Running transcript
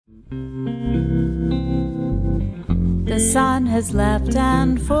The sun has left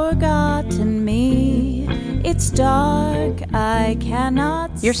and forgotten me. It's dark, I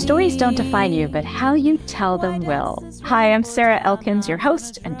cannot see. Your stories don't define you, but how you tell them will. Hi, I'm Sarah Elkins, your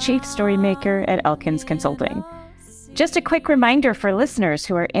host and chief story maker at Elkins Consulting. Just a quick reminder for listeners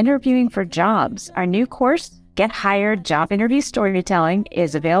who are interviewing for jobs. Our new course, Get Hired Job Interview Storytelling,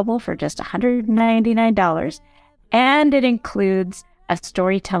 is available for just $199, and it includes a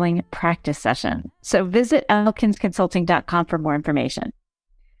storytelling practice session. So visit elkinsconsulting.com for more information.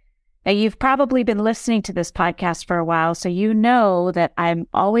 Now, you've probably been listening to this podcast for a while, so you know that I'm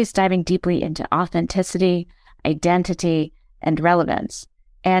always diving deeply into authenticity, identity, and relevance.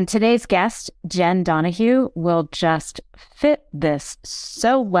 And today's guest, Jenn Donahue, will just fit this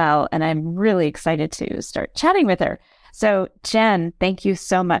so well, and I'm really excited to start chatting with her. So, Jenn, thank you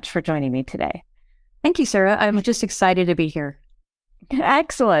so much for joining me today. Thank you, Sarah. I'm just excited to be here.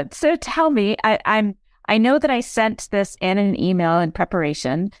 Excellent. So tell me, I know that I sent this in an email in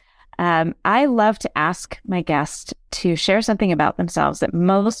preparation. I love to ask my guests to share something about themselves that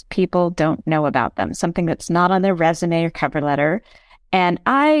most people don't know about them, something that's not on their resume or cover letter. And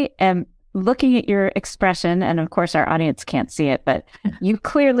I am looking at your expression, and of course our audience can't see it, but you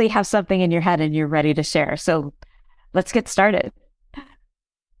clearly have something in your head and you're ready to share. So let's get started.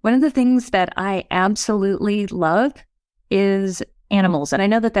 One of the things that I absolutely love is animals. And I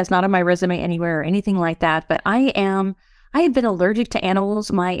know that that's not on my resume anywhere or anything like that, but I have been allergic to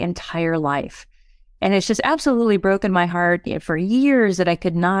animals my entire life. And it's just absolutely broken my heart for years that I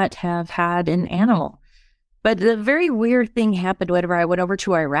could not have had an animal. But the very weird thing happened whenever I went over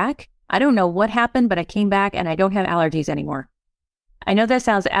to Iraq. I don't know what happened, but I came back and I don't have allergies anymore. I know that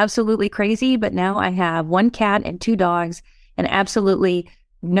sounds absolutely crazy, but now I have 1 cat and 2 dogs and absolutely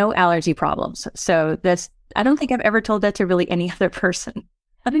no allergy problems. So I don't think I've ever told that to really any other person.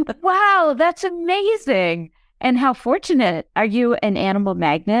 Wow, that's amazing. And how fortunate. Are you an animal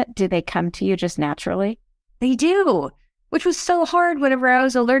magnet? Do they come to you just naturally? They do, which was so hard whenever I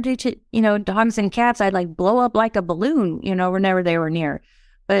was allergic to, dogs and cats. I'd like blow up like a balloon, whenever they were near.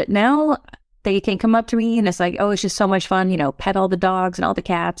 But now they can come up to me and it's like, oh, it's just so much fun, pet all the dogs and all the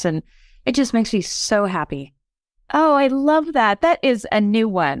cats. And it just makes me so happy. Oh, I love that. That is a new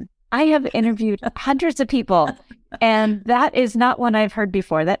one. I have interviewed hundreds of people, and that is not one I've heard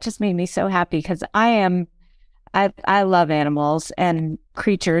before. That just made me so happy because I love animals and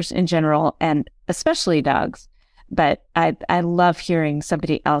creatures in general, and especially dogs. But I love hearing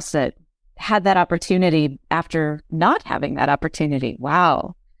somebody else that had that opportunity after not having that opportunity.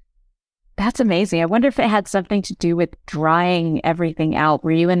 Wow. That's amazing. I wonder if it had something to do with drying everything out.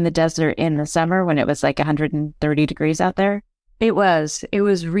 Were you in the desert in the summer when it was like 130 degrees out there? It was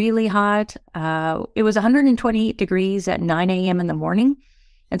really hot. It was 128 degrees at 9 a.m. in the morning.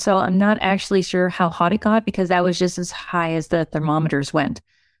 And so I'm not actually sure how hot it got because that was just as high as the thermometers went.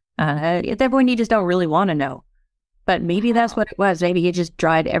 At that point, you just don't really want to know. But maybe that's what it was. Maybe it just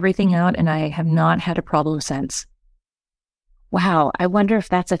dried everything out and I have not had a problem since. Wow. I wonder if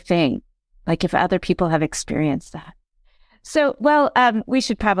that's a thing. Like if other people have experienced that. So, we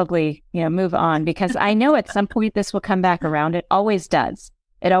should probably, move on because I know at some point this will come back around. It always does.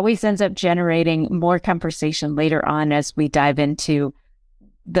 It always ends up generating more conversation later on as we dive into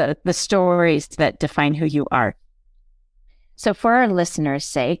the stories that define who you are. So for our listeners'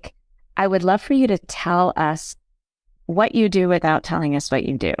 sake, I would love for you to tell us what you do without telling us what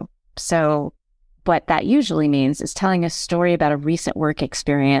you do. So what that usually means is telling a story about a recent work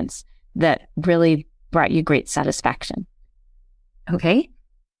experience that really brought you great satisfaction. Okay.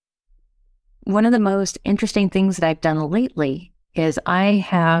 One of the most interesting things that I've done lately is I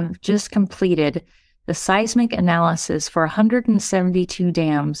have just completed the seismic analysis for 172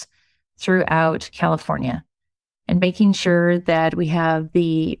 dams throughout California and making sure that we have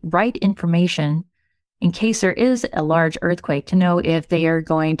the right information in case there is a large earthquake to know if they are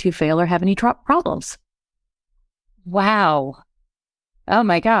going to fail or have any problems. Wow. Oh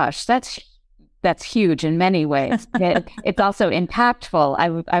my gosh, that's huge in many ways. It's also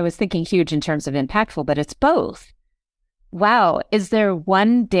impactful. I was thinking huge in terms of impactful, but it's both. Wow. Is there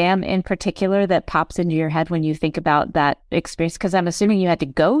one dam in particular that pops into your head when you think about that experience? Because I'm assuming you had to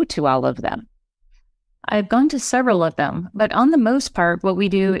go to all of them. I've gone to several of them, but on the most part, what we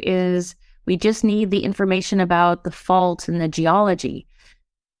do is we just need the information about the faults and the geology.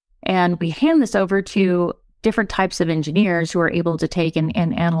 And we hand this over to different types of engineers who are able to take and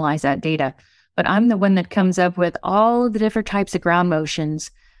analyze that data. But I'm the one that comes up with all of the different types of ground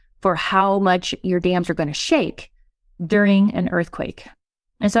motions for how much your dams are going to shake during an earthquake.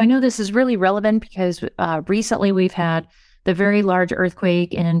 And so I know this is really relevant because recently we've had the very large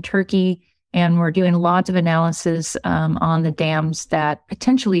earthquake in Turkey, and we're doing lots of analysis on the dams that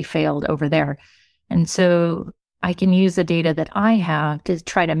potentially failed over there. And so I can use the data that I have to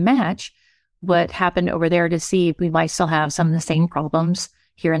try to match what happened over there to see if we might still have some of the same problems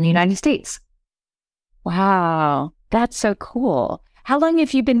here in the United States. Wow, that's so cool. How long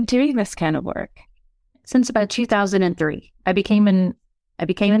have you been doing this kind of work? Since about 2003. I became an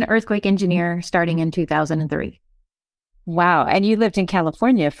earthquake engineer starting in 2003. Wow. And you lived in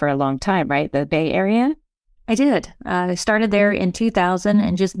California for a long time, right? The Bay Area? I did. I started there in 2000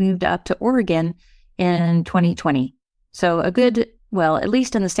 and just moved up to Oregon in 2020. So at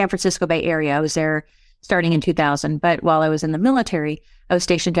least in the San Francisco Bay Area, I was there starting in 2000. But while I was in the military, I was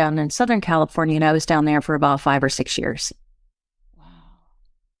stationed down in Southern California, and I was down there for about 5 or 6 years. Wow.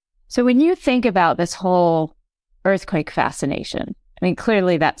 So when you think about this whole earthquake fascination, I mean,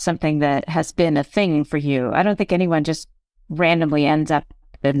 clearly that's something that has been a thing for you. I don't think anyone just randomly ends up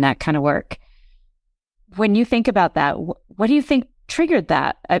in that kind of work. When you think about that, what do you think triggered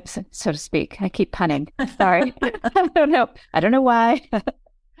that, so to speak? I keep punning. Sorry. I don't know why.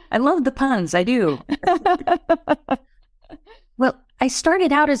 I love the puns. I do. Well, I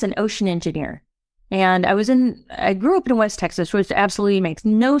started out as an ocean engineer, and I grew up in West Texas, which absolutely makes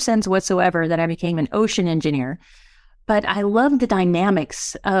no sense whatsoever that I became an ocean engineer. But I love the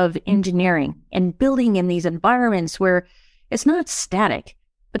dynamics of engineering and building in these environments where it's not static,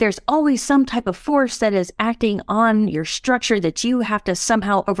 but there's always some type of force that is acting on your structure that you have to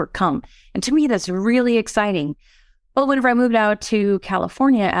somehow overcome. And to me, that's really exciting. But whenever I moved out to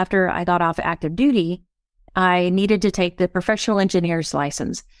California after I got off active duty, I needed to take the professional engineer's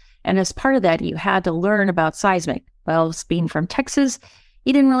license. And as part of that, you had to learn about seismic. Well, being from Texas,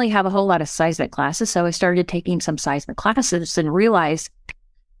 you didn't really have a whole lot of seismic classes. So I started taking some seismic classes and realized,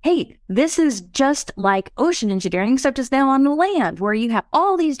 hey, this is just like ocean engineering, except it's now on the land, where you have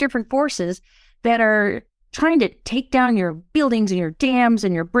all these different forces that are trying to take down your buildings and your dams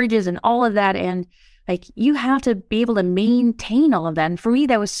and your bridges and all of that. And like, you have to be able to maintain all of that. And for me,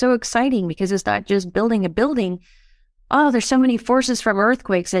 that was so exciting because it's not just building a building. Oh, there's so many forces from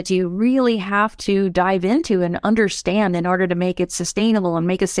earthquakes that you really have to dive into and understand in order to make it sustainable and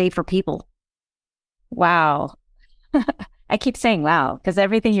make it safe for people. Wow. I keep saying wow, because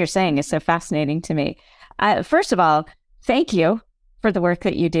everything you're saying is so fascinating to me. First of all, thank you for the work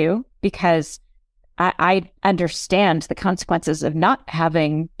that you do, because I understand the consequences of not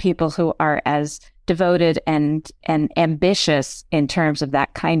having people who are as devoted and ambitious in terms of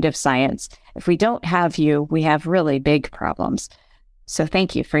that kind of science. If we don't have you, we have really big problems. So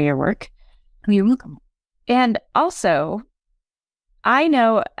thank you for your work. You're welcome. And also, I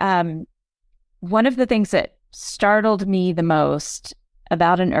know one of the things that startled me the most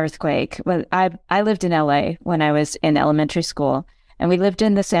about an earthquake was I lived in LA when I was in elementary school, and we lived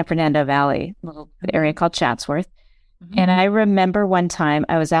in the San Fernando Valley, a little area called Chatsworth. Mm-hmm. And I remember one time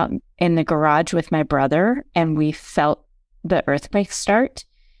I was out in the garage with my brother, and we felt the earthquake start.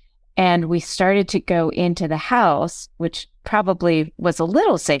 And we started to go into the house, which probably was a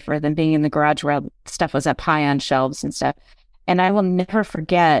little safer than being in the garage where stuff was up high on shelves and stuff. And I will never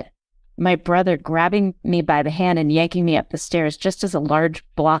forget my brother grabbing me by the hand and yanking me up the stairs just as a large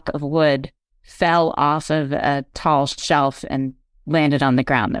block of wood fell off of a tall shelf and landed on the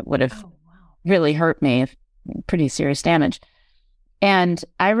ground. That would have really hurt me, pretty serious damage. And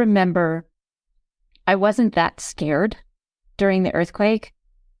I remember I wasn't that scared during the earthquake,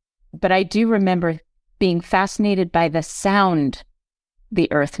 but I do remember being fascinated by the sound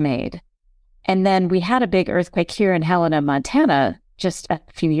the earth made. And then we had a big earthquake here in Helena, Montana, just a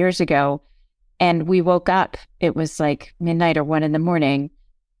few years ago. And we woke up, it was like midnight or 1 a.m.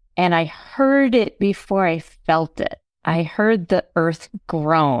 And I heard it before I felt it. I heard the earth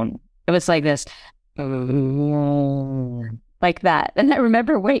groan. It was like this, like that. And I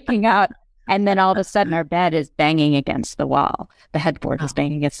remember waking up, and then all of a sudden our bed is banging against the wall. The headboard is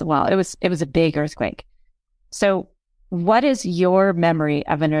banging against the wall. It was a big earthquake. So what is your memory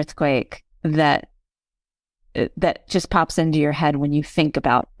of an earthquake that just pops into your head when you think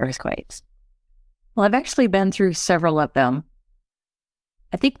about earthquakes? Well, I've actually been through several of them.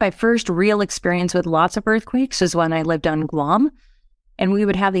 I think my first real experience with lots of earthquakes is when I lived on Guam, and we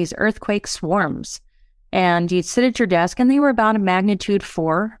would have these earthquake swarms. And you'd sit at your desk, and they were about a magnitude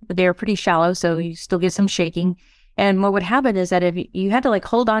 4, but they were pretty shallow, so you still get some shaking. And what would happen is that if you had to like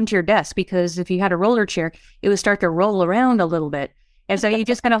hold on to your desk, because if you had a roller chair, it would start to roll around a little bit. And so you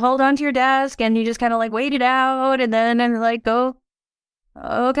just kind of hold on to your desk, and you just kind of like wait it out, and then like go,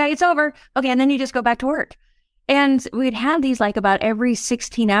 okay, it's over. Okay, and then you just go back to work. And we'd have these like about every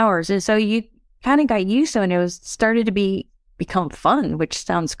 16 hours. And so you kind of got used to it, and it started to be become fun, which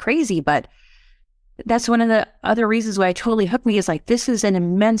sounds crazy, but that's one of the other reasons why it totally hooked me is like, this is an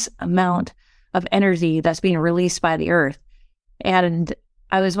immense amount of energy that's being released by the earth. And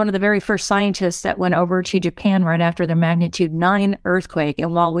I was one of the very first scientists that went over to Japan right after the magnitude 9 earthquake.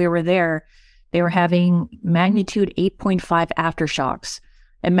 And while we were there, they were having magnitude 8.5 aftershocks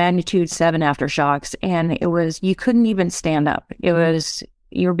and magnitude 7 aftershocks. And it was, you couldn't even stand up. It was,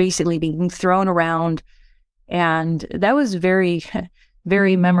 you were basically being thrown around. And that was very,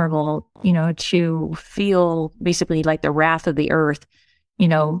 very memorable, to feel basically like the wrath of the earth,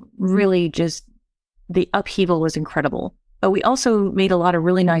 really just the upheaval was incredible. But we also made a lot of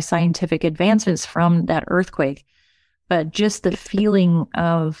really nice scientific advances from that earthquake. But just the feeling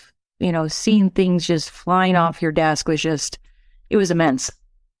of, seeing things just flying off your desk was just, it was immense.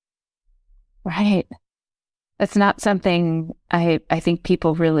 Right. That's not something I think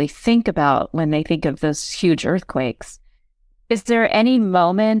people really think about when they think of those huge earthquakes. Is there any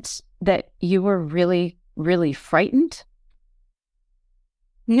moment that you were really, really frightened?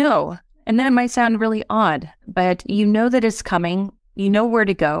 No. And that might sound really odd, but you know that it's coming. You know where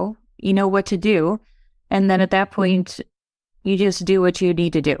to go. You know what to do. And then at that point, you just do what you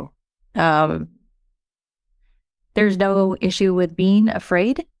need to do. There's no issue with being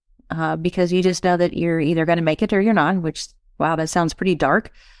afraid because you just know that you're either going to make it or you're not, which, wow, that sounds pretty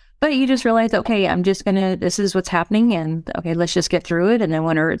dark. But you just realize, okay, this is what's happening. And okay, let's just get through it. And then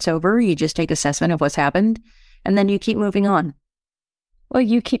when it's over, you just take assessment of what's happened. And then you keep moving on. Well,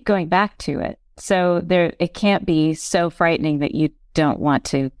 you keep going back to it. So it can't be so frightening that you don't want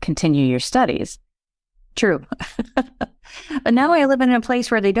to continue your studies. True. But now I live in a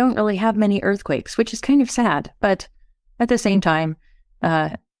place where they don't really have many earthquakes, which is kind of sad. But at the same time,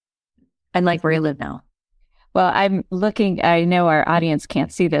 I like where I live now. Well, I'm looking, I know our audience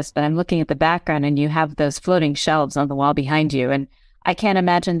can't see this, but I'm looking at the background and you have those floating shelves on the wall behind you. And I can't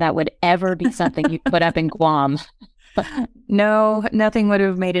imagine that would ever be something you put up in Guam. No, nothing would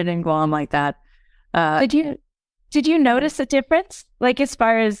have made it in Guam like that. Did you notice a difference? Like as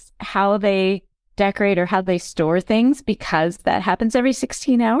far as how they decorate or how they store things, because that happens every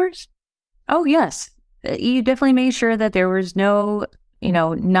 16 hours? Oh, yes. You definitely made sure that there was no,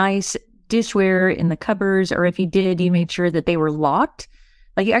 nice dishware in the cupboards, or if you did, you made sure that they were locked.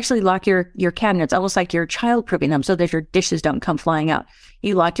 Like you actually lock your cabinets, almost like you're child-proofing them so that your dishes don't come flying out.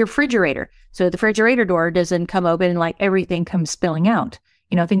 You lock your refrigerator so the refrigerator door doesn't come open and like everything comes spilling out.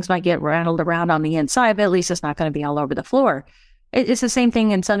 Things might get rattled around on the inside, but at least it's not going to be all over the floor. It's the same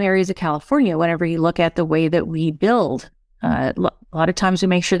thing in some areas of California. Whenever you look at the way that we build, a lot of times we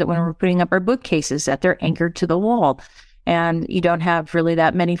make sure that when we're putting up our bookcases that they're anchored to the wall, and you don't have really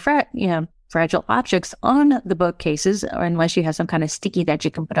that many fragile objects on the bookcases unless you have some kind of sticky that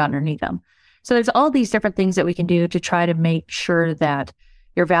you can put underneath them. So there's all these different things that we can do to try to make sure that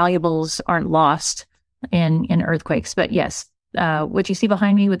your valuables aren't lost in earthquakes. But yes, what you see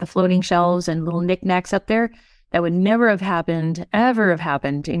behind me with the floating shelves and little knickknacks up there, that would never have happened, ever have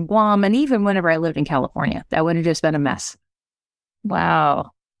happened in Guam. And even whenever I lived in California, that would have just been a mess.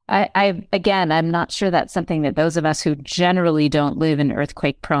 Wow. I'm not sure that's something that those of us who generally don't live in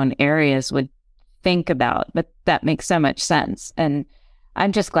earthquake-prone areas would think about, but that makes so much sense. And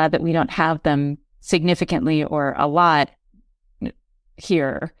I'm just glad that we don't have them significantly or a lot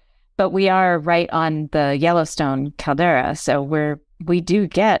here, but we are right on the Yellowstone caldera. So we do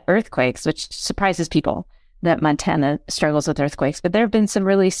get earthquakes, which surprises people that Montana struggles with earthquakes. But there have been some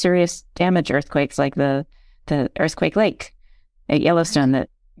really serious damage earthquakes, like the earthquake lake at Yellowstone, that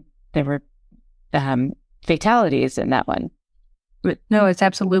there were fatalities in that one. No, it's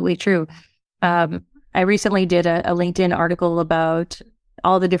absolutely true. I recently did a LinkedIn article about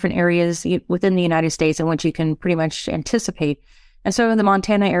all the different areas within the United States and what you can pretty much anticipate. And so in the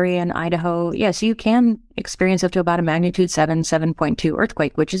Montana area and Idaho, yes, you can experience up to about a magnitude 7, 7.2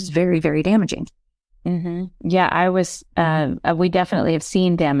 earthquake, which is very, very damaging. Mm-hmm. Yeah, we definitely have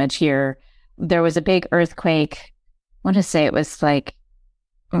seen damage here. There was a big earthquake. I want to say it was like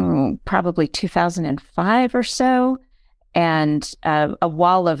probably 2005 or so. And a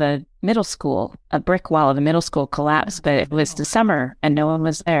wall of a middle school, a brick wall of a middle school collapsed, but it was the summer and no one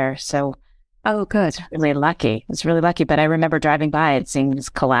was there. So, oh, good. Really lucky. It was really lucky. But I remember driving by and seeing this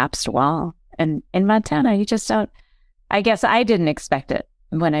collapsed wall. And in Montana, you just don't, I guess I didn't expect it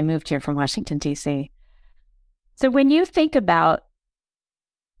when I moved here from Washington, D.C. So when you think about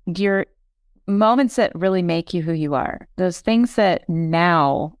your moments that really make you who you are, those things that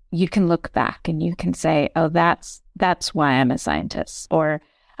now you can look back and you can say, oh, that's why I'm a scientist. Or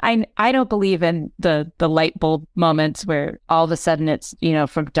I don't believe in the light bulb moments where all of a sudden it's,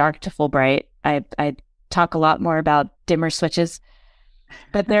 from dark to full bright. I talk a lot more about dimmer switches,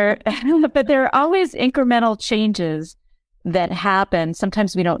 but but there are always incremental changes that happen.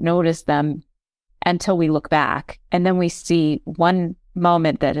 Sometimes we don't notice them until we look back, and then we see one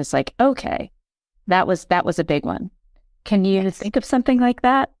moment that is like, okay, that was a big one. Can you think of something like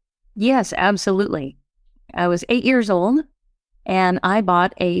that? Yes, absolutely. I was 8 years old and I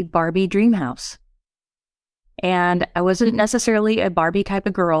bought a Barbie dream house. And I wasn't necessarily a Barbie type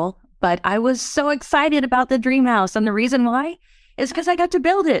of girl, but I was so excited about the dream house. And the reason why is because I got to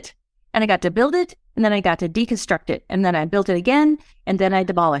build it. And I got to build it, and then I got to deconstruct it. And then I built it again, and then I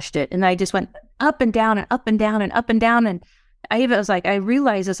demolished it. And I just went up and down and up and down and up and down. And I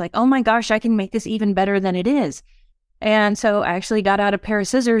realized it's like, oh my gosh, I can make this even better than it is. And so I actually got out a pair of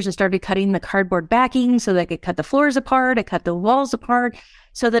scissors and started cutting the cardboard backing so that I could cut the floors apart. I cut the walls apart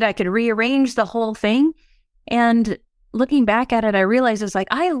so that I could rearrange the whole thing. And looking back at it, I realized it's like,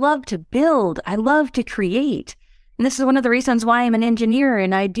 I love to build. I love to create. And this is one of the reasons why I'm an engineer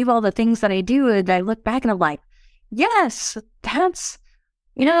and I do all the things that I do. And I look back and I'm like, yes, that's,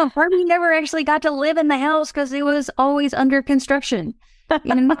 Barbie never actually got to live in the house because it was always under construction.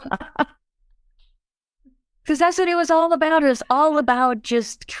 Because that's what it was all about. It was all about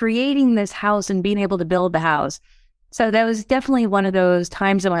just creating this house and being able to build the house. So that was definitely one of those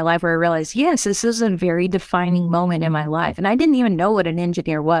times in my life where I realized, yes, this is a very defining moment in my life. And I didn't even know what an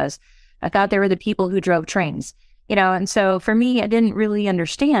engineer was. I thought they were the people who drove trains, and so for me, I didn't really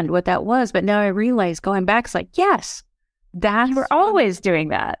understand what that was. But now I realize going back, it's like, yes, we're always doing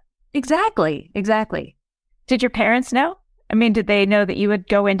that. Exactly. Did your parents know? I mean, did they know that you would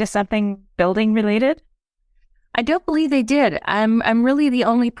go into something building related? I don't believe they did. I'm really the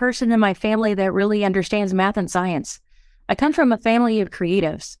only person in my family that really understands math and science. I come from a family of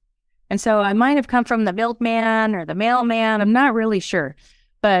creatives. And so I might have come from the milkman or the mailman. I'm not really sure.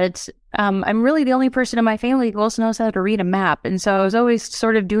 But I'm really the only person in my family who also knows how to read a map. And so I was always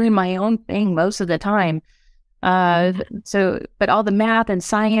sort of doing my own thing most of the time. But all the math and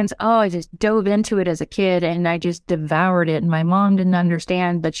science, I just dove into it as a kid and I just devoured it. And my mom didn't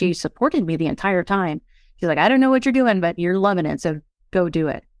understand, but she supported me the entire time. She's like, I don't know what you're doing, but you're loving it. So go do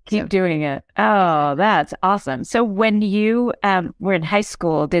it. Keep doing it. Oh, that's awesome. So when you were in high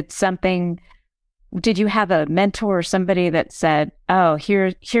school, did you have a mentor or somebody that said, oh,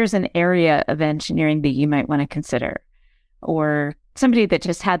 here's an area of engineering that you might want to consider? Or somebody that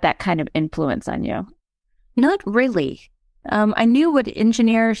just had that kind of influence on you? Not really. I knew what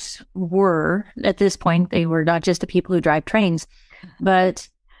engineers were at this point. They were not just the people who drive trains, but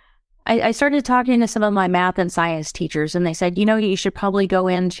I started talking to some of my math and science teachers, and they said, you should probably go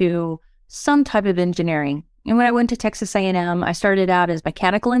into some type of engineering. And when I went to Texas A&M, I started out as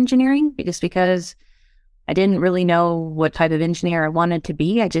mechanical engineering because I didn't really know what type of engineer I wanted to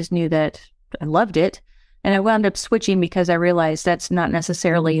be. I just knew that I loved it. And I wound up switching because I realized that's not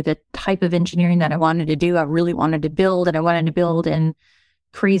necessarily the type of engineering that I wanted to do. I really wanted to build, and I wanted to build in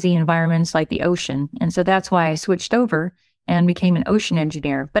crazy environments like the ocean. And so that's why I switched over and became an ocean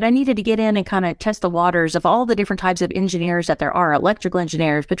engineer. But I needed to get in and kind of test the waters of all the different types of engineers that there are: electrical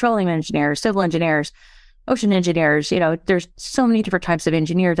engineers, petroleum engineers, civil engineers, ocean engineers. There's so many different types of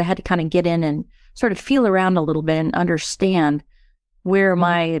engineers. I had to kind of get in and sort of feel around a little bit and understand where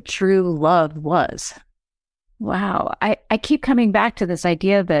my true love was. Wow. I keep coming back to this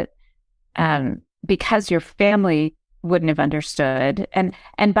idea that because your family wouldn't have understood,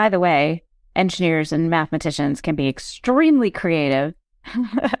 and by the way, engineers and mathematicians can be extremely creative.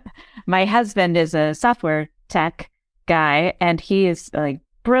 My husband is a software tech guy, and he is like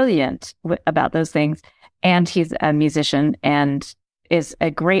brilliant about those things. And he's a musician and is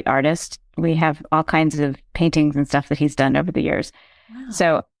a great artist. We have all kinds of paintings and stuff that he's done over the years. Wow.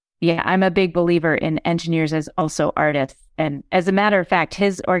 So yeah, I'm a big believer in engineers as also artists. And as a matter of fact,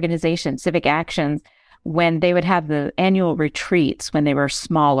 his organization, Civic Actions, when they would have the annual retreats when they were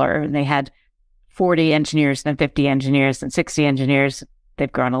smaller, and they had 40 engineers, then 50 engineers, and 60 engineers.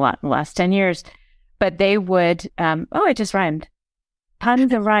 They've grown a lot in the last 10 years. But they would, it just rhymed.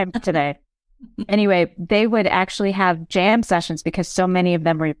 Puns and rhyme today. Anyway, they would actually have jam sessions because so many of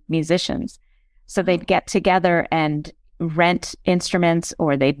them were musicians. So they'd get together and rent instruments,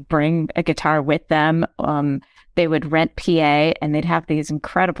 or they'd bring a guitar with them. They would rent PA, and they'd have these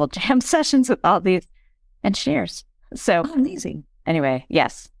incredible jam sessions with all these engineers. So amazing. Anyway,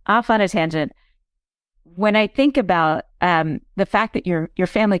 yes, off on a tangent. When I think about the fact that your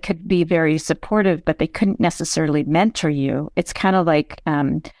family could be very supportive, but they couldn't necessarily mentor you, it's kind of like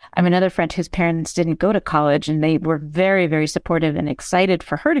I have another friend whose parents didn't go to college, and they were very, very supportive and excited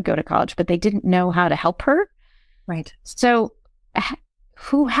for her to go to college, but they didn't know how to help her. Right. So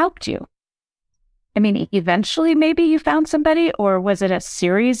who helped you? I mean, eventually maybe you found somebody, or was it a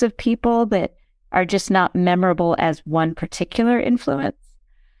series of people that are just not memorable as one particular influence?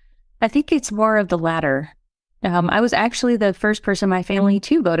 I think it's more of the latter. I was actually the first person in my family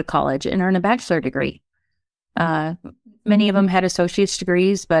to go to college and earn a bachelor degree. Many of them had associate's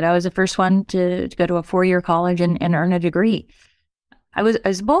degrees, but I was the first one to go to a 4-year college and earn a degree.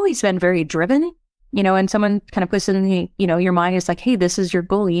 I've always been very driven, and someone kind of puts it in the, your mind is like, hey, this is your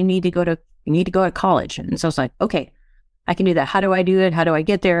goal. You need to go to college. And so it's like, okay, I can do that. How do I do it? How do I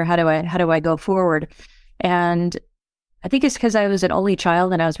get there? How do I go forward? And I think it's because I was an only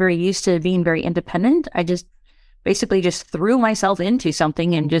child and I was very used to being very independent. I just basically just threw myself into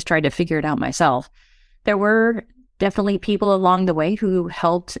something and just tried to figure it out myself. There were definitely people along the way who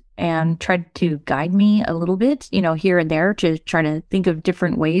helped and tried to guide me a little bit, here and there to try to think of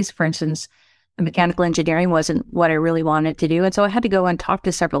different ways. For instance, mechanical engineering wasn't what I really wanted to do. And so I had to go and talk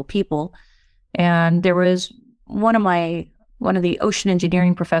to several people. And there was one of the ocean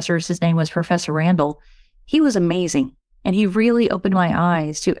engineering professors, his name was Professor Randall. He was amazing. And he really opened my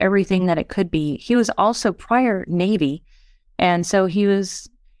eyes to everything that it could be. He was also prior Navy. And so he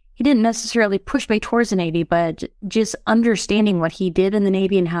didn't necessarily push me towards the Navy, but just understanding what he did in the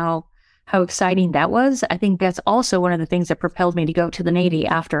Navy and how exciting that was. I think that's also one of the things that propelled me to go to the Navy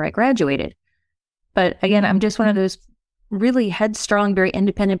after I graduated. But again, I'm just one of those really headstrong, very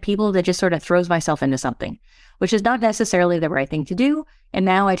independent people that just sort of throws myself into something, which is not necessarily the right thing to do. And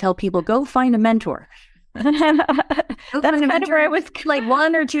now I tell people, go find a mentor. That's kind of where I was like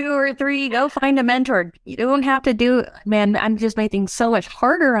 1 or 2 or 3, go find a mentor. You don't have to do, man, I'm just making so much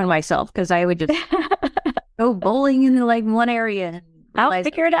harder on myself because I would just go bowling in like one area. I'll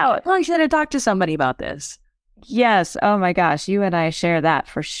figure it out. Well, I should have talked to somebody about this. Yes. Oh my gosh. You and I share that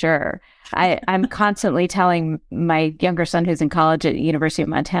for sure. I'm constantly telling my younger son who's in college at the University of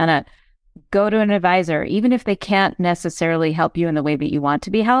Montana, go to an advisor, even if they can't necessarily help you in the way that you want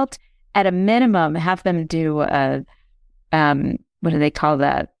to be helped. At a minimum, have them do what do they call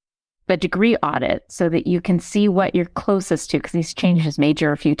that? A degree audit so that you can see what you're closest to, because he's changed his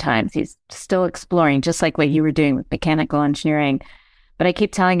major a few times. He's still exploring, just like what you were doing with mechanical engineering. But I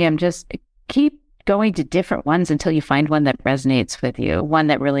keep telling him, just keep going to different ones until you find one that resonates with you, one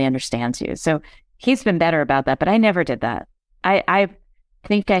that really understands you. So he's been better about that, but I never did that. I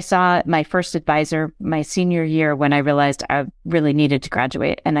think I saw my first advisor my senior year when I realized I really needed to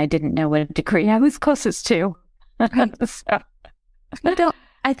graduate and I didn't know what degree I was closest to. So.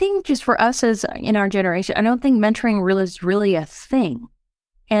 I think just for us as in our generation, I don't think mentoring really is really a thing.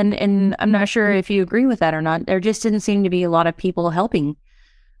 And I'm not sure if you agree with that or not. There just didn't seem to be a lot of people helping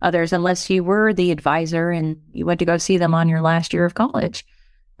others unless you were the advisor and you went to go see them on your last year of college.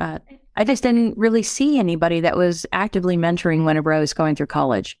 I just didn't really see anybody that was actively mentoring whenever I was going through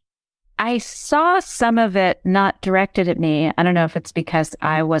college. I saw some of it not directed at me. I don't know if it's because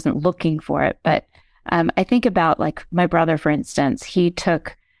I wasn't looking for it, but I think about like my brother, for instance. He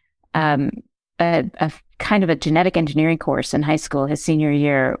took a kind of a genetic engineering course in high school his senior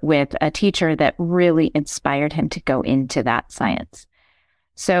year with a teacher that really inspired him to go into that science.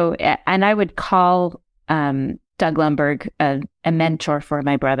 So, and I would call Doug Lumberg a mentor for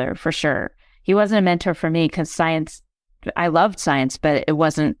my brother, for sure. He wasn't a mentor for me because science, I loved science, but it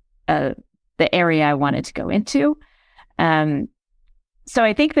wasn't the area I wanted to go into. So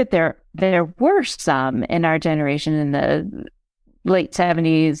I think that there were some in our generation in the late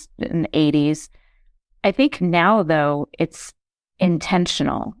 70s and 80s. I think now, though, it's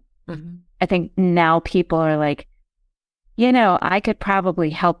intentional. Mm-hmm. I think now people are like, I could probably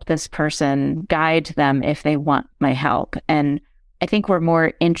help this person, guide them if they want my help. And I think we're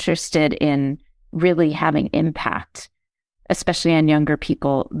more interested in really having impact, especially on younger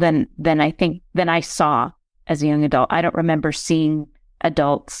people, than I saw as a young adult. I don't remember seeing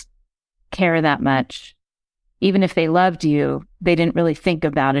adults care that much. Even if they loved you, they didn't really think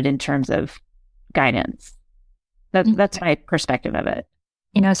about it in terms of guidance. That's my perspective of it.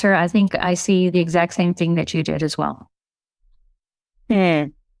 Sarah, I think I see the exact same thing that you did as well.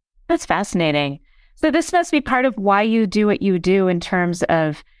 That's fascinating. So this must be part of why you do what you do in terms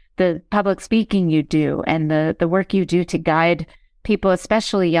of the public speaking you do and the work you do to guide people,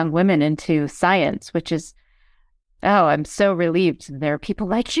 especially young women, into science, which is, I'm so relieved there are people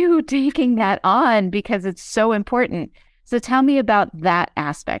like you taking that on because it's so important. So tell me about that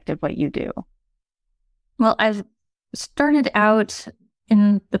aspect of what you do. Well, I've started out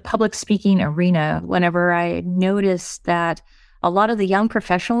in the public speaking arena whenever I noticed that a lot of the young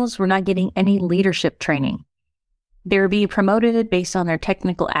professionals were not getting any leadership training. They were being promoted based on their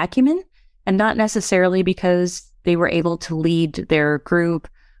technical acumen and not necessarily because they were able to lead their group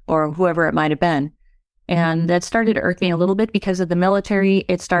or whoever it might have been. And that started to irk me a little bit because of the military.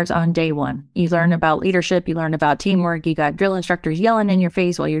 It starts on day one. You learn about leadership, you learn about teamwork, you got drill instructors yelling in your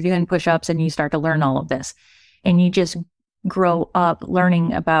face while you're doing push-ups, and you start to learn all of this. And you just grow up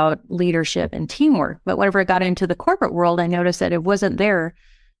learning about leadership and teamwork. But whenever I got into the corporate world, I noticed that it wasn't there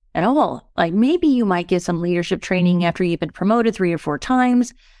at all. Like maybe you might get some leadership training after you've been promoted 3 or 4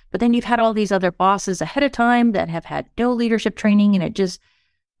 times, but then you've had all these other bosses ahead of time that have had no leadership training, and it just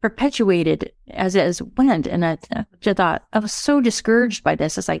perpetuated as it went. And I just thought, I was so discouraged by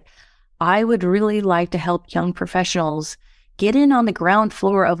this. It's like, I would really like to help young professionals get in on the ground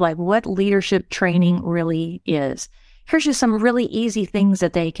floor of like what leadership training really is. Here's just some really easy things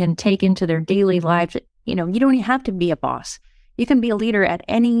that they can take into their daily lives. You know, you don't even have to be a boss. You can be a leader at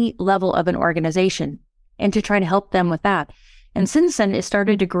any level of an organization, and to try to help them with that. And since then, it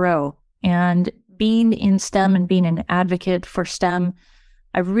started to grow. And being in STEM and being an advocate for STEM,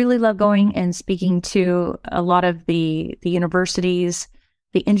 I really love going and speaking to a lot of the universities,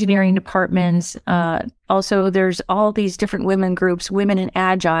 the engineering departments. Also, there's all these different women groups, Women in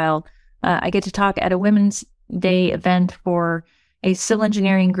Agile. I get to talk at a Women's Day event for a civil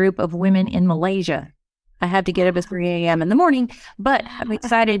engineering group of women in Malaysia. I have to get up at 3 a.m. in the morning, but I'm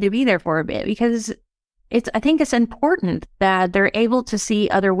excited to be there for a bit because I think it's important that they're able to see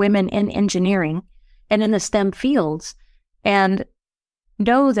other women in engineering and in the STEM fields and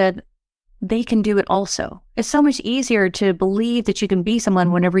know that they can do it also. It's so much easier to believe that you can be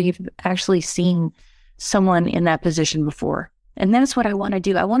someone whenever you've actually seen someone in that position before. And that's what I want to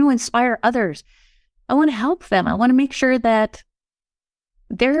do. I want to inspire others. I want to help them. I want to make sure that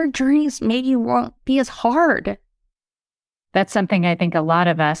their journeys maybe won't be as hard. That's something I think a lot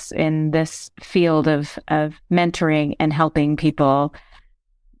of us in this field of mentoring and helping people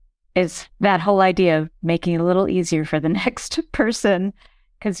is that whole idea of making it a little easier for the next person.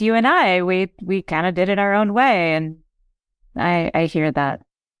 Because you and I, we kind of did it our own way. And I hear that.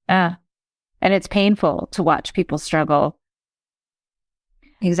 And it's painful to watch people struggle.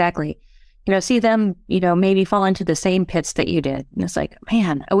 Exactly. You know, see them, you know, maybe fall into the same pits that you did. And it's like,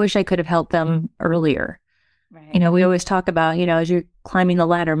 man, I wish I could have helped them earlier. Right. You know, we always talk about, you know, as you're climbing the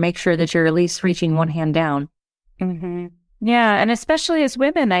ladder, make sure that you're at least reaching one hand down. Mm-hmm. Yeah. And especially as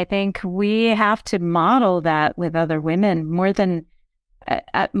women, I think we have to model that with other women more than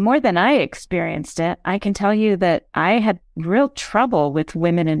I experienced it. I can tell you that I had real trouble with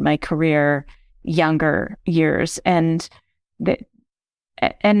women in my career, younger years. And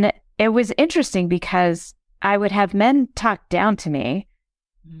it was interesting because I would have men talk down to me,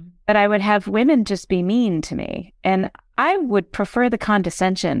 but I would have women just be mean to me. And I would prefer the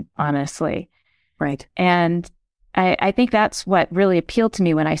condescension, honestly. Right. And I think that's what really appealed to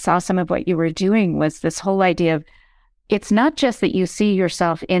me when I saw some of what you were doing was this whole idea of it's not just that you see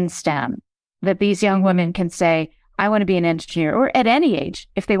yourself in STEM, that these young women can say, I want to be an engineer, or at any age,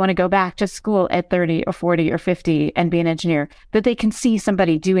 if they want to go back to school at 30 or 40 or 50 and be an engineer, that they can see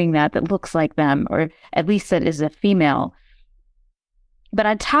somebody doing that looks like them, or at least that is a female. But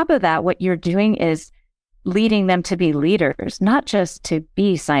on top of that, what you're doing is leading them to be leaders, not just to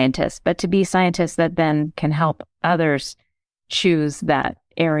be scientists, but to be scientists that then can help others choose that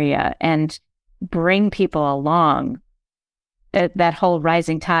area and bring people along. That whole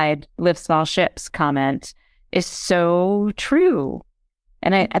rising tide lifts all ships comment is so true.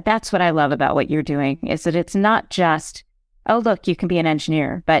 And that's what I love about what you're doing, is that it's not just, oh, look, you can be an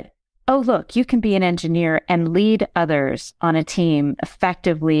engineer, but, oh, look, you can be an engineer and lead others on a team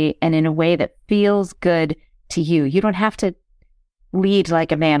effectively and in a way that feels good to you. You don't have to lead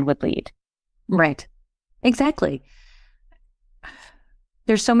like a man would lead. Right. Exactly.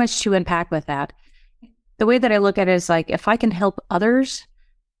 There's so much to unpack with that. The way that I look at it is like, if I can help others,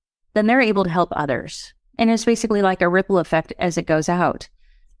 then they're able to help others. And it's basically like a ripple effect as it goes out.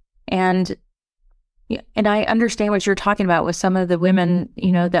 And I understand what you're talking about with some of the women,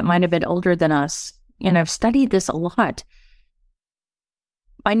 you know, that might have been older than us. And I've studied this a lot.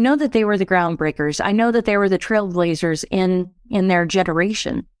 I know that they were the groundbreakers. I know that they were the trailblazers in their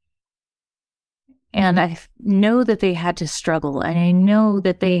generation. And I know that they had to struggle. And I know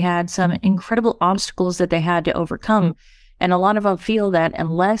that they had some incredible obstacles that they had to overcome. And a lot of them feel that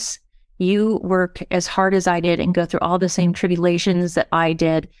unless you work as hard as I did and go through all the same tribulations that I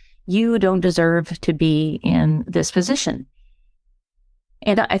did, you don't deserve to be in this position.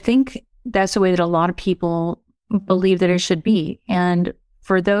 And I think that's the way that a lot of people believe that it should be. And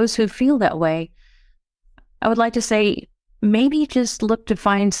for those who feel that way, I would like to say, maybe just look to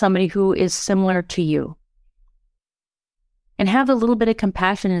find somebody who is similar to you and have a little bit of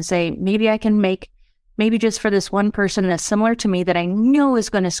compassion and say, maybe I can make, maybe just for this one person that's similar to me that I know is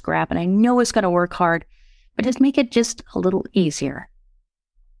going to scrap and I know is going to work hard, but just make it just a little easier.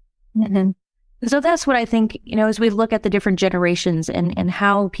 Mm-hmm. So that's what I think, as we look at the different generations and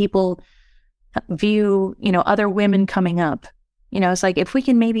how people view, other women coming up, it's like if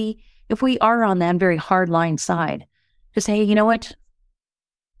we are on that very hard line side, to say, hey, you know what,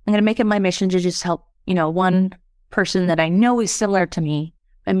 I'm going to make it my mission to just help, one person that I know is similar to me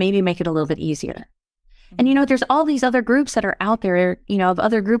and maybe make it a little bit easier. And, there's all these other groups that are out there, of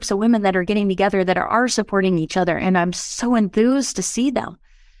other groups of women that are getting together that are supporting each other. And I'm so enthused to see them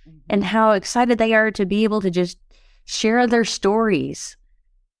and how excited they are to be able to just share their stories.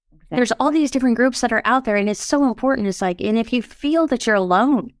 Exactly. There's all these different groups that are out there, and it's so important. It's like, and if you feel that you're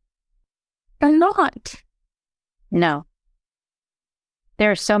alone, you're not. No.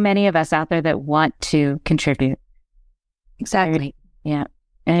 There are so many of us out there that want to contribute. Exactly. Yeah,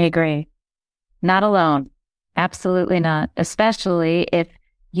 I agree. Not alone. Absolutely not. Especially if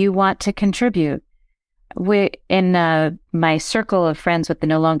you want to contribute. In my circle of friends with the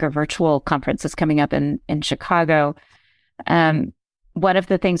No Longer Virtual conference that's coming up in Chicago, one of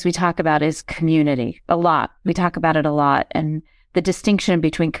the things we talk about is community a lot. We talk about it a lot, and the distinction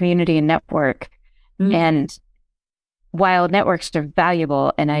between community and network. Mm-hmm. And while networks are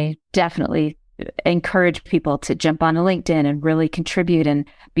valuable, and I definitely encourage people to jump on a LinkedIn and really contribute and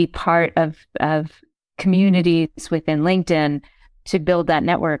be part of communities within LinkedIn to build that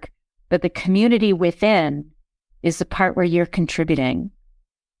network. But the community within is the part where you're contributing.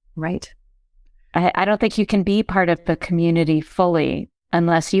 Right. I don't think you can be part of the community fully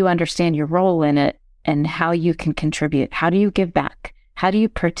unless you understand your role in it and how you can contribute. How do you give back? How do you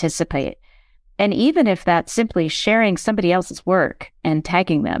participate? And even if that's simply sharing somebody else's work and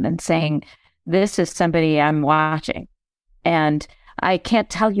tagging them and saying, this is somebody I'm watching. And I can't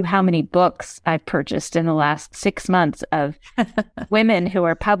tell you how many books I've purchased in the last 6 months of women who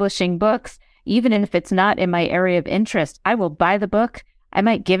are publishing books. Even if it's not in my area of interest, I will buy the book. I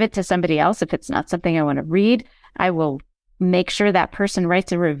might give it to somebody else if it's not something I want to read. I will make sure that person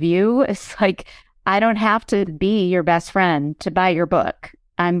writes a review. It's like, I don't have to be your best friend to buy your book.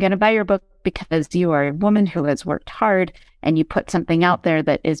 I'm going to buy your book because you are a woman who has worked hard and you put something out there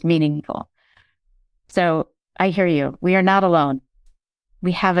that is meaningful. So I hear you. We are not alone.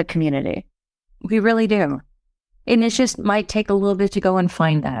 We have a community. We really do. And it just might take a little bit to go and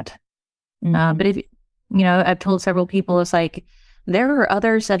find that. Mm-hmm. But if, I've told several people, it's like, there are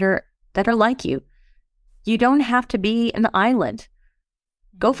others that are like you. You don't have to be an island.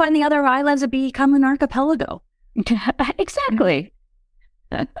 Go find the other islands and become an archipelago. Exactly.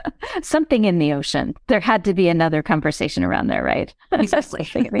 Something in the ocean. There had to be another conversation around there, right? Exactly.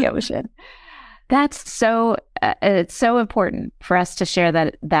 Something in the ocean. That's so, it's so important for us to share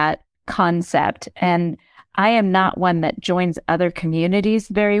that concept. And I am not one that joins other communities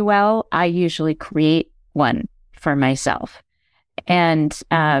very well. I usually create one for myself. And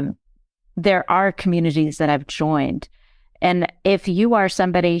there are communities that I've joined. And if you are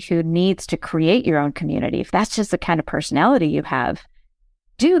somebody who needs to create your own community, if that's just the kind of personality you have,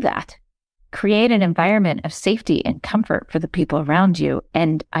 do that. Create an environment of safety and comfort for the people around you.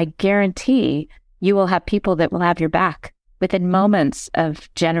 And I guarantee you will have people that will have your back within moments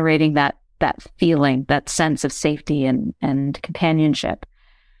of generating that feeling, that sense of safety and companionship.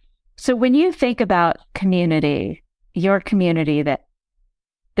 So when you think about community, your community, that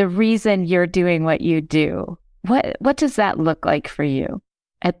the reason you're doing what you do, what does that look like for you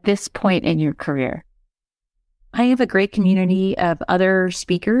at this point in your career? I have a great community of other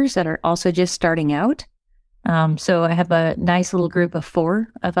speakers that are also just starting out. So I have a nice little group of 4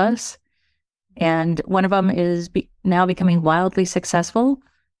 of us. And one of them is now becoming wildly successful.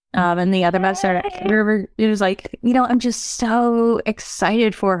 And the other of us it was like, I'm just so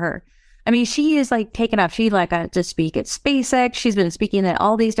excited for her. I mean, she is like taken up. She got to speak at SpaceX. She's been speaking at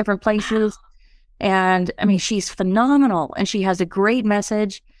all these different places. And I mean, she's phenomenal and she has a great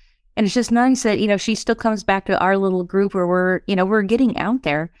message. And it's just nice that, she still comes back to our little group where we're getting out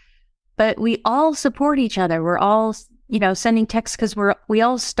there, but we all support each other. We're all, sending texts because we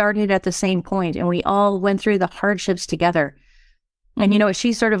all started at the same point and we all went through the hardships together. And,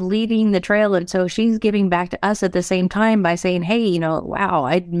 she's sort of leading the trail. And so she's giving back to us at the same time by saying, hey, wow,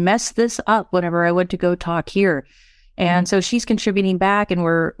 I messed this up whenever I went to go talk here. And so she's contributing back and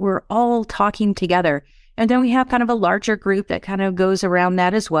we're all talking together. And then we have kind of a larger group that kind of goes around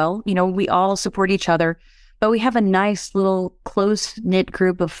that as well. We all support each other, but we have a nice little close-knit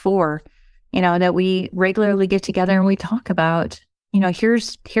group of 4, that we regularly get together and we talk about,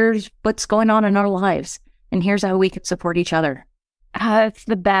 here's what's going on in our lives and here's how we can support each other. It's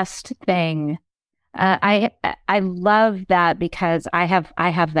the best thing. I love that because I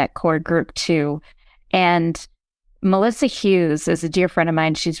have that core group too. And Melissa Hughes is a dear friend of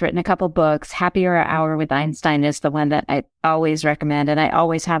mine. She's written a couple books. Happier Hour with Einstein is the one that I always recommend. And I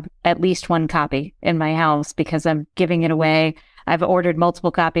always have at least one copy in my house because I'm giving it away. I've ordered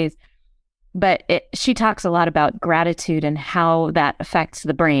multiple copies. But she talks a lot about gratitude and how that affects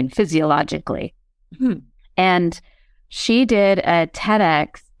the brain physiologically. And she did a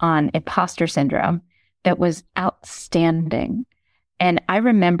TEDx on imposter syndrome that was outstanding. And I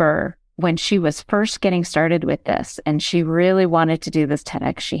remember when she was first getting started with this and she really wanted to do this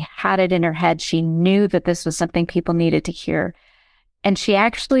TEDx, she had it in her head. She knew that this was something people needed to hear. And she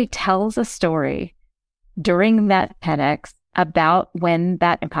actually tells a story during that TEDx about when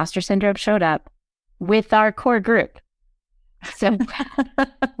that imposter syndrome showed up with our core group. So,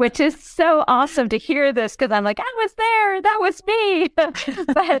 which is so awesome to hear this because I'm like, I was there, that was me.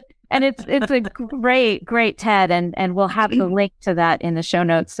 And it's a great TED, and we'll have the link to that in the show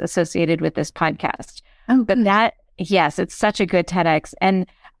notes associated with this podcast. Oh, but yes, it's such a good TEDx. And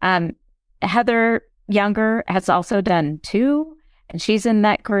Heather Younger has also done 2, and she's in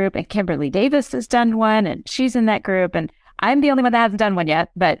that group, and Kimberly Davis has done 1, and she's in that group, and I'm the only one that hasn't done one yet,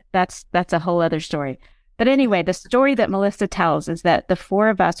 but that's a whole other story. But anyway, the story that Melissa tells is that the 4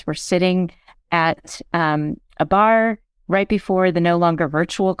 of us were sitting at a bar right before the No Longer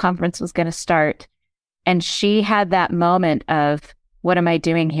Virtual conference was going to start. And she had that moment of, what am I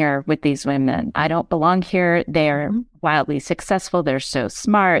doing here with these women? I don't belong here. They're wildly successful. They're so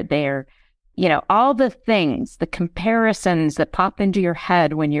smart. They're, all the things, the comparisons that pop into your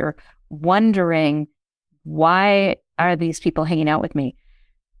head when you're wondering, why are these people hanging out with me?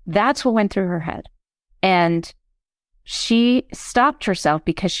 That's what went through her head. And she stopped herself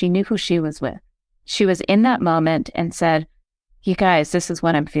because she knew who she was with. She was in that moment and said, you guys, this is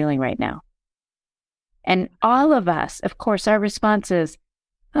what I'm feeling right now. And all of us, of course, our response is,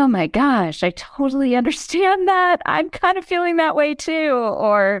 oh my gosh, I totally understand that. I'm kind of feeling that way too.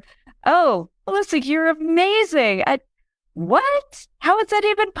 Or, oh, Melissa, you're amazing. What? How is that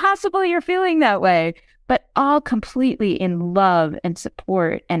even possible you're feeling that way? But all completely in love and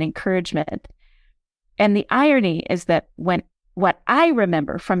support and encouragement. And the irony is that what I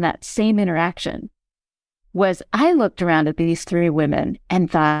remember from that same interaction was I looked around at these 3 women and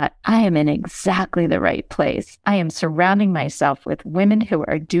thought, I am in exactly the right place. I am surrounding myself with women who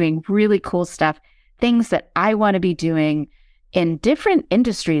are doing really cool stuff, things that I want to be doing in different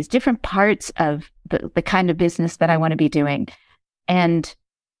industries, different parts of the kind of business that I want to be doing. And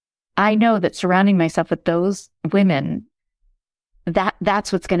I know that surrounding myself with those women,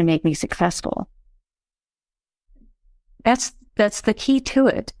 that's what's going to make me successful. That's the key to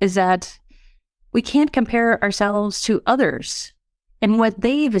it, is that we can't compare ourselves to others and what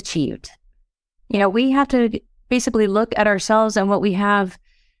they've achieved. We have to basically look at ourselves and what we have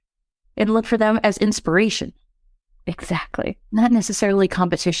and look for them as inspiration. Exactly. Not necessarily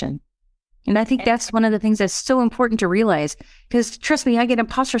competition. And I think that's one of the things that's so important to realize, because trust me, I get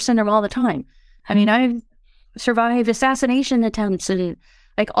imposter syndrome all the time. I mean, I've survived assassination attempts and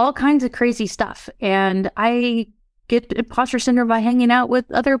like all kinds of crazy stuff. And I get imposter syndrome by hanging out with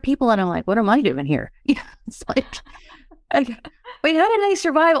other people. And I'm like, what am I doing here? It's like, wait, how did I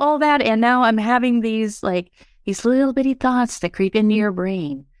survive all that? And now I'm having these little bitty thoughts that creep into your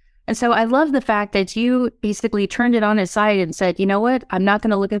brain. And so I love the fact that you basically turned it on its side and said, you know what? I'm not going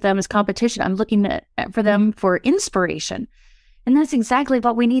to look at them as competition. I'm looking for them for inspiration. And that's exactly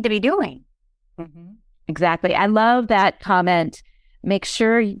what we need to be doing. Mm-hmm. Exactly. I love that comment. Make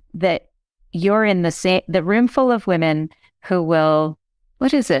sure that you're in the room full of women who will,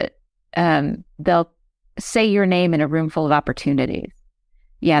 they'll say your name in a room full of opportunities.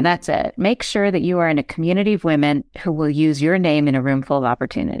 Yeah, that's it. Make sure that you are in a community of women who will use your name in a room full of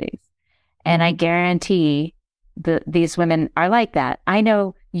opportunities. And I guarantee these women are like that. I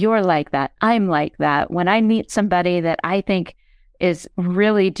know you're like that. I'm like that. When I meet somebody that I think is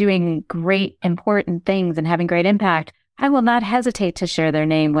really doing great, important things and having great impact, I will not hesitate to share their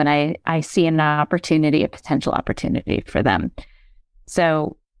name when I see an opportunity, a potential opportunity for them.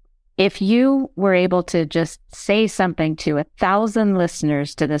 So if you were able to just say something to 1,000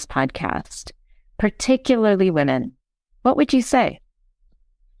 listeners to this podcast, particularly women, what would you say?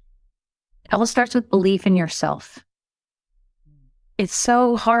 It all starts with belief in yourself. It's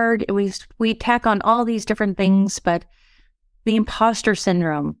so hard. We tack on all these different things, but the imposter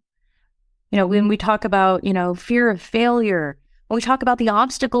syndrome, when we talk about, fear of failure, when we talk about the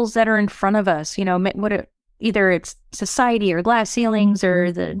obstacles that are in front of us, either it's society or glass ceilings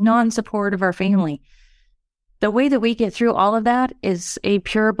or the non-support of our family. The way that we get through all of that is a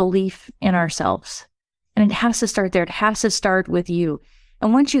pure belief in ourselves. And it has to start there. It has to start with you.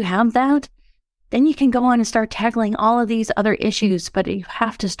 And once you have that, then you can go on and start tackling all of these other issues. But you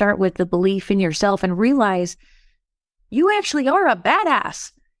have to start with the belief in yourself and realize you actually are a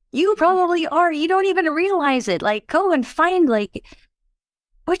badass. You probably are. You don't even realize it. Like, go and find like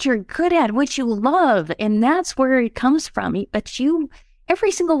what you're good at, what you love. And that's where it comes from. But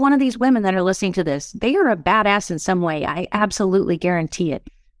every single one of these women that are listening to this, they are a badass in some way. I absolutely guarantee it.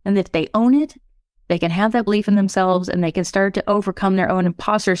 And if they own it, they can have that belief in themselves and they can start to overcome their own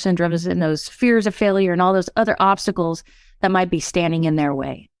imposter syndromes and those fears of failure and all those other obstacles that might be standing in their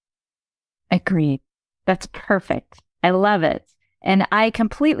way. Agreed. That's perfect. I love it. And I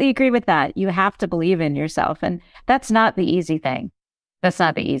completely agree with that. You have to believe in yourself. And that's not the easy thing. That's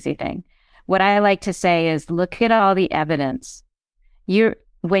not the easy thing. What I like to say is look at all the evidence.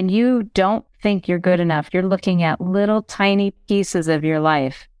 When you don't think you're good enough, you're looking at little tiny pieces of your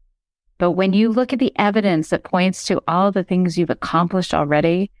life. But when you look at the evidence that points to all the things you've accomplished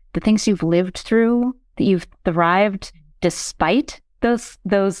already, the things you've lived through, that you've thrived despite those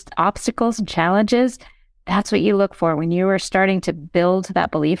obstacles and challenges, that's what you look for. When you are starting to build that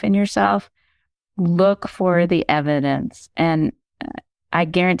belief in yourself, look for the evidence. And I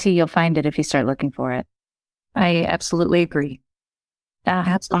guarantee you'll find it if you start looking for it. I absolutely agree.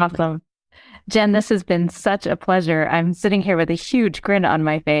 That's awesome. Jenn, this has been such a pleasure. I'm sitting here with a huge grin on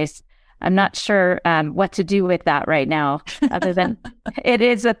my face. I'm not sure what to do with that right now, other than it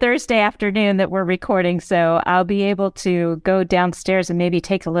is a Thursday afternoon that we're recording, so I'll be able to go downstairs and maybe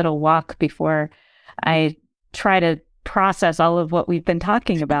take a little walk before I try to process all of what we've been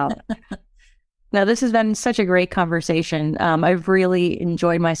talking about. Now, this has been such a great conversation. I've really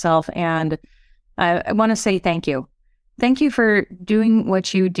enjoyed myself, and I want to say thank you. Thank you for doing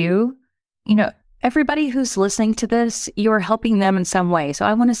what you do. You know, everybody who's listening to this, you're helping them in some way. So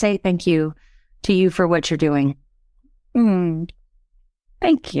I want to say thank you to you for what you're doing. Thank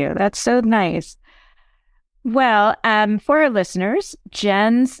you. That's so nice. Well, for our listeners,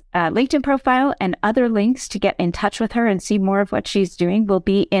 Jenn's LinkedIn profile and other links to get in touch with her and see more of what she's doing will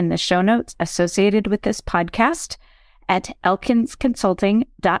be in the show notes associated with this podcast at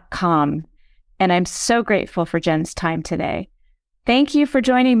elkinsconsulting.com. And I'm so grateful for Jenn's time today. Thank you for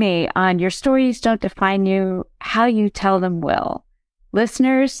joining me on Your Stories Don't Define You, How You Tell Them Will.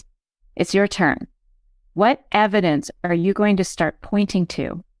 Listeners, it's your turn. What evidence are you going to start pointing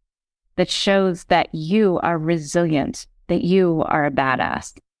to that shows that you are resilient, that you are a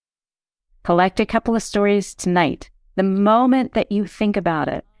badass? Collect a couple of stories tonight. The moment that you think about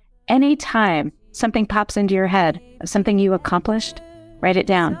it, anytime something pops into your head of something you accomplished, write it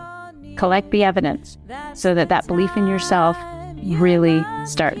down. Collect the evidence so that belief in yourself really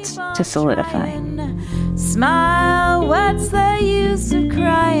starts to solidify. Smile, what's the use of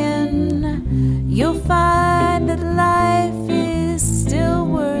crying? You'll find that life is still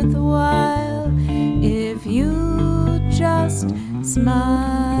worthwhile if you just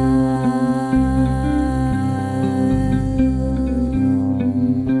smile.